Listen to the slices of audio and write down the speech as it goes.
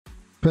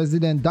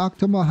President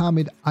Dr.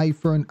 Mohammed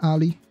Ifern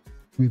Ali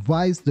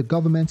revised the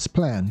government's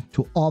plan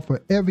to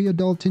offer every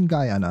adult in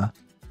Guyana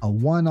a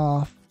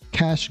one-off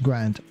cash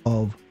grant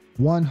of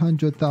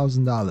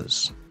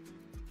 $100,000.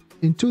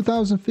 In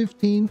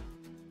 2015,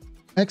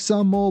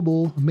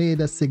 ExxonMobil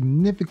made a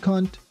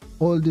significant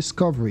oil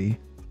discovery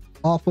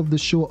off of the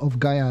shore of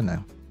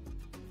Guyana.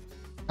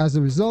 As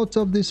a result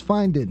of this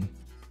finding,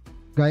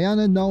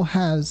 Guyana now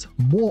has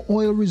more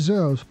oil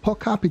reserves per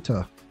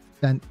capita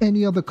than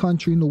any other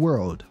country in the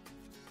world,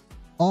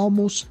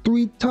 almost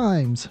 3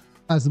 times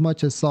as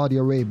much as Saudi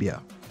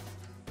Arabia.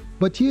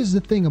 But here's the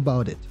thing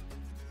about it.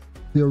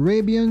 The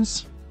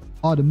Arabians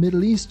or the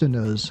Middle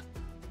Easterners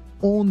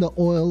own the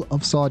oil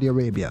of Saudi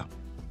Arabia.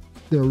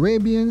 The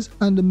Arabians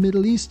and the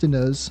Middle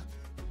Easterners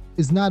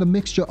is not a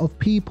mixture of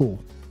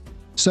people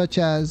such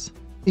as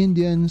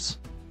Indians,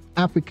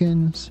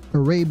 Africans,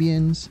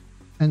 Arabians,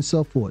 and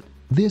so forth.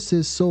 This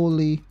is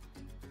solely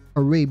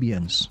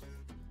Arabians.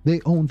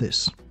 They own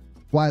this.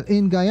 While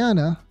in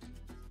Guyana,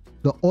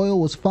 the oil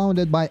was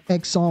founded by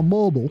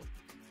ExxonMobil,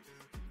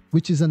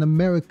 which is an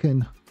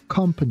American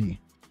company.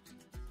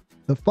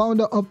 The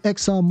founder of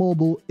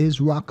ExxonMobil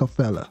is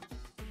Rockefeller.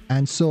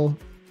 And so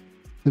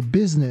the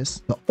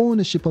business, the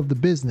ownership of the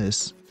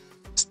business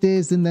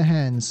stays in the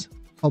hands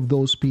of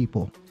those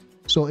people.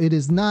 So it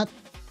is not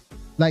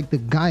like the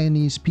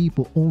Guyanese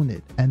people own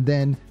it. And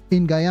then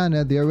in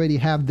Guyana, they already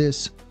have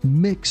this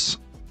mix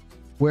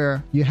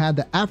where you had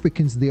the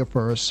Africans there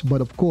first.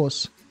 But of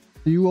course,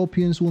 the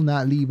Europeans will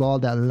not leave all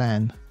that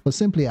land for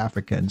simply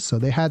Africans. So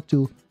they had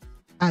to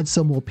add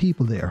some more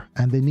people there.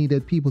 And they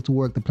needed people to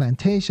work the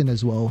plantation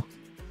as well,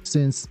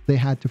 since they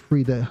had to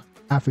free the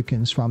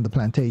Africans from the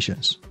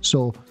plantations.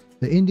 So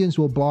the Indians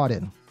were brought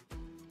in.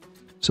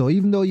 So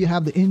even though you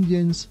have the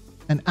Indians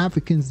and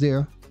Africans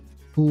there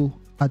who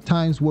at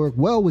times work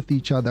well with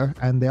each other,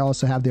 and they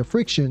also have their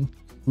friction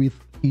with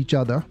each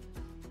other,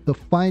 the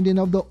finding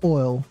of the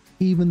oil,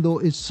 even though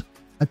it's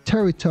a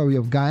territory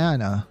of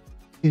Guyana,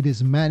 it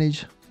is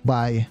managed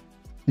by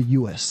the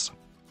US.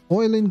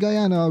 Oil in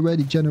Guyana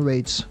already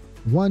generates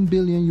 $1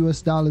 billion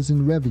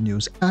in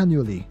revenues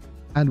annually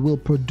and will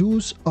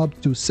produce up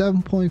to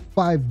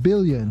 $7.5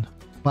 billion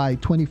by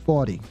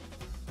 2040.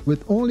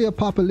 With only a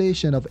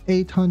population of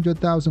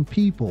 800,000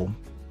 people,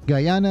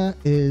 Guyana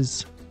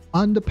is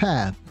on the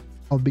path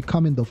of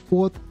becoming the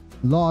 4th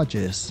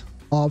largest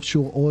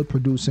offshore oil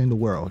producer in the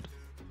world.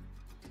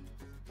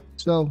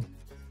 So,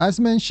 as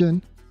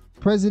mentioned,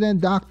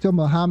 President Dr.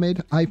 Mohammed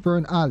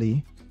Ifern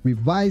Ali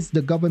revised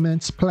the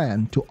government's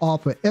plan to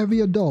offer every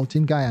adult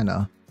in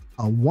Guyana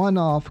a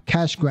one-off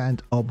cash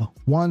grant of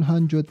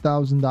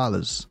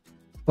 $100,000.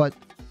 But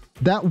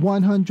that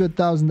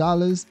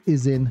 $100,000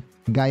 is in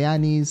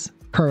Guyanese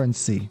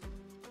currency.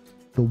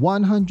 The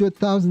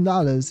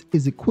 $100,000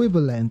 is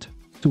equivalent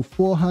to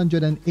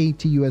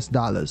 480 US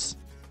dollars.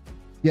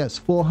 Yes,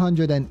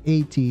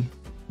 480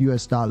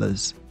 US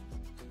dollars.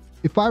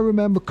 If I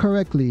remember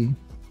correctly,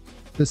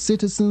 the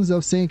citizens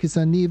of St. Kitts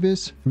and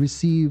Nevis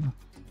receive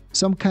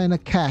some kind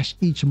of cash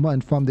each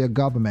month from their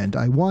government.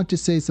 I want to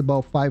say it's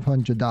about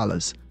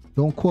 $500.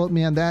 Don't quote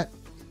me on that.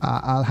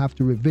 I'll have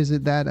to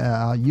revisit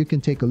that. You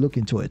can take a look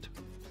into it.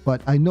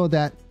 But I know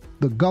that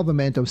the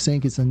government of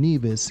St. Kitts and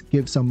Nevis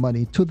gives some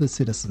money to the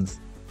citizens,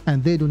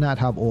 and they do not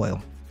have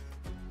oil.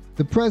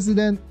 The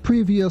president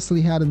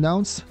previously had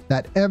announced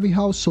that every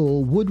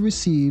household would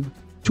receive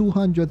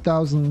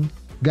 200,000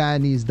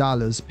 Guyanese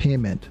dollars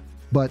payment,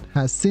 but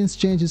has since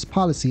changed his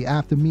policy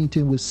after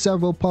meeting with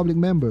several public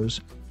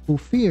members who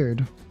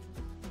feared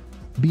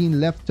being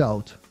left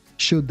out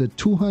should the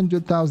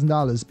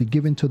 $200,000 be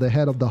given to the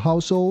head of the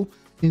household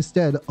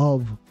instead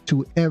of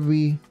to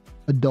every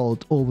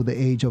adult over the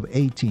age of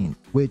 18,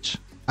 which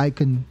I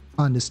can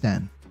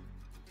understand.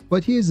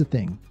 But here's the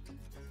thing.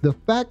 The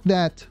fact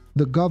that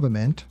the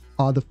government,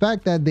 or the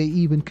fact that they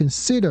even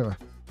consider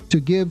to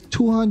give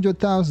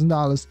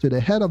 $200,000 to the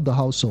head of the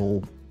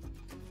household,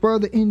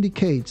 further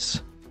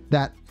indicates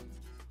that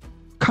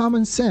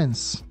common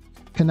sense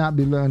cannot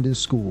be learned in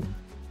school.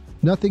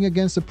 Nothing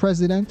against the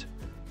president,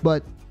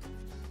 but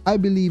I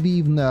believe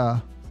even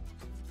a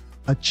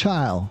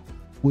child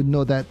would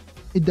know that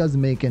it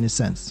doesn't make any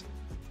sense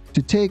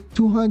to take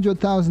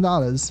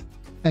 $200,000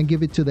 and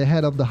give it to the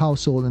head of the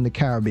household in the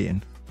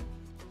Caribbean.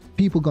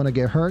 People are going to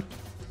get hurt,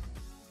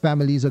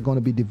 families are going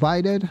to be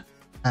divided,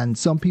 and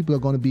some people are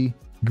going to be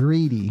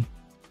greedy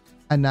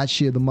and not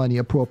share the money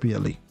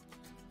appropriately.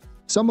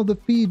 Some of the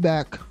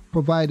feedback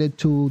provided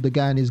to the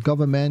Guyanese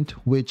government,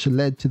 which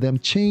led to them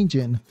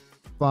changing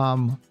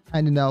from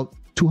handing out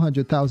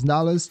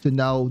 $200,000 to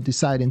now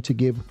deciding to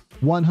give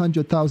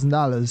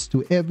 $100,000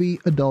 to every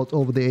adult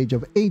over the age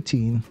of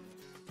 18,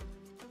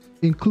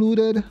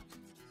 included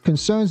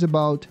concerns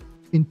about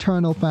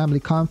internal family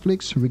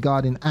conflicts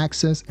regarding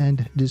access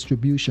and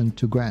distribution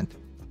to grant.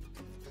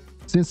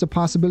 Since the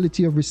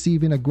possibility of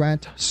receiving a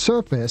grant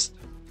surfaced,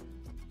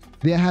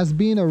 there has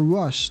been a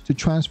rush to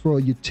transfer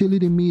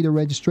utility meter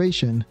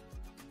registration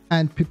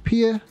and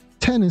prepare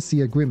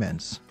tenancy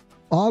agreements,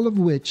 all of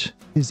which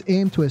is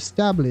aimed to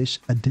establish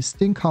a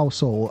distinct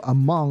household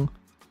among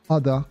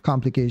other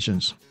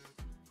complications.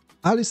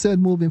 Ali said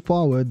moving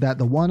forward that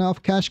the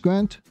one-off cash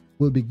grant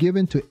will be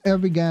given to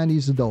every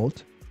Guyanese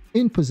adult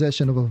in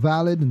possession of a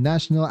valid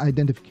national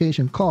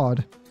identification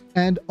card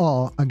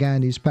and/or a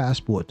Guyanese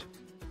passport.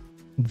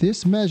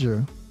 This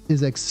measure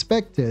is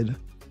expected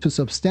to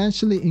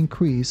substantially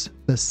increase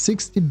the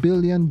 $60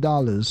 billion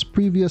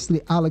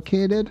previously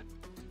allocated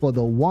for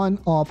the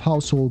one-off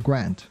household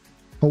grant.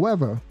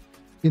 However,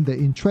 in the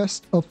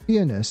interest of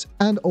fairness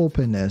and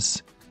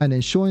openness, and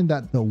ensuring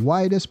that the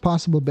widest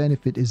possible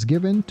benefit is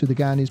given to the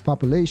Guyanese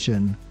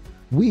population,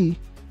 we,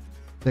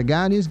 the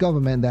Guyanese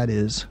government that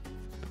is,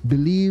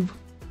 believe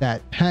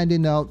that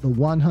handing out the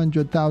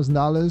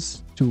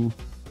 $100,000 to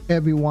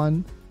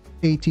everyone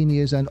 18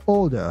 years and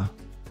older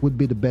would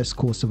be the best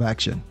course of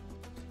action.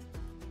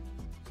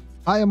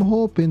 I am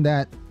hoping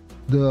that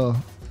the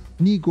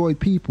Negroid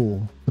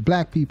people, the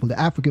black people, the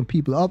African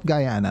people of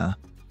Guyana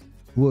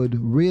would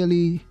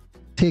really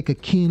take a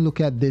keen look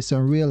at this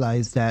and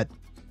realize that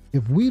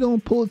if we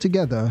don't pull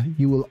together,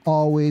 you will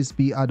always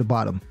be at the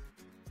bottom.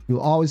 You'll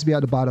always be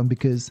at the bottom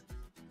because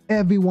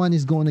everyone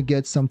is going to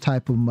get some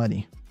type of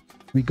money,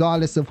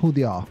 regardless of who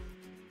they are.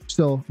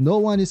 So no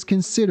one is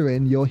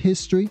considering your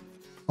history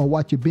or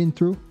what you've been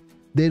through.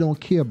 They don't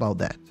care about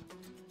that.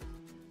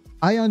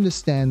 I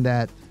understand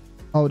that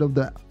out of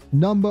the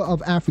number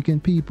of African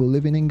people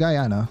living in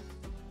Guyana,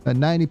 that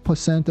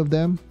 90% of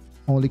them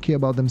only care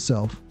about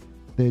themselves.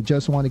 They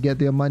just want to get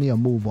their money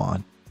and move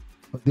on.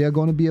 But there are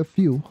going to be a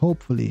few,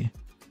 hopefully,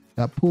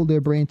 that pull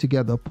their brain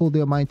together, pull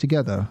their mind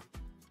together,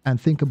 and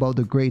think about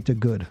the greater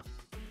good.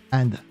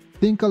 And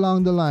think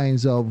along the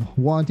lines of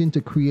wanting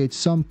to create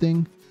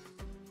something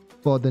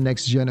for the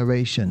next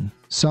generation.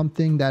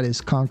 Something that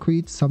is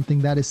concrete, something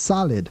that is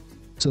solid,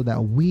 so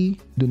that we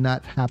do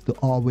not have to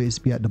always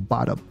be at the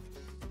bottom.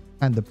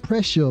 And the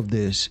pressure of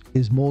this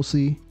is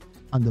mostly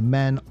on the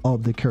man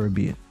of the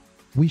Caribbean.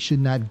 We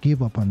should not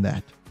give up on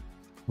that.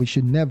 We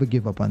should never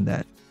give up on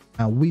that.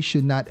 And we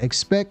should not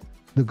expect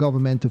the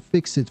government to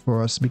fix it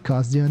for us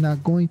because they're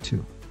not going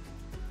to.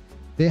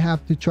 They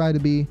have to try to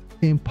be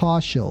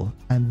impartial,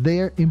 and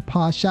their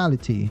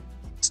impartiality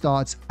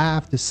starts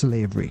after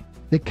slavery.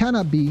 They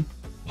cannot be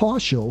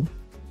partial,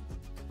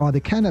 or they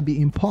cannot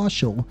be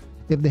impartial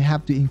if they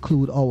have to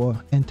include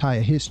our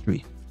entire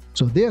history.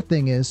 So their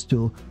thing is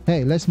to,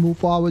 hey, let's move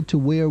forward to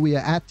where we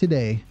are at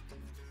today,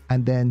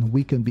 and then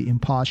we can be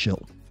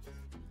impartial.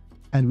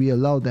 And we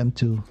allow them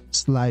to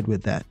slide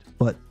with that.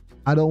 But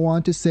I don't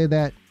want to say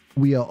that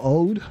we are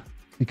owed,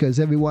 because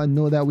everyone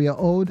knows that we are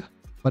owed.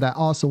 But I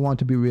also want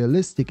to be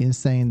realistic in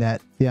saying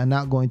that they are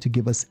not going to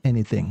give us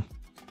anything.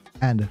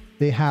 And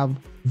they have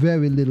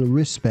very little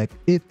respect,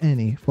 if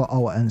any, for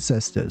our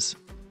ancestors.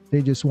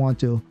 They just want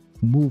to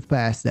move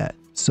past that.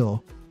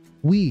 So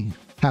we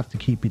have to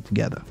keep it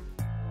together.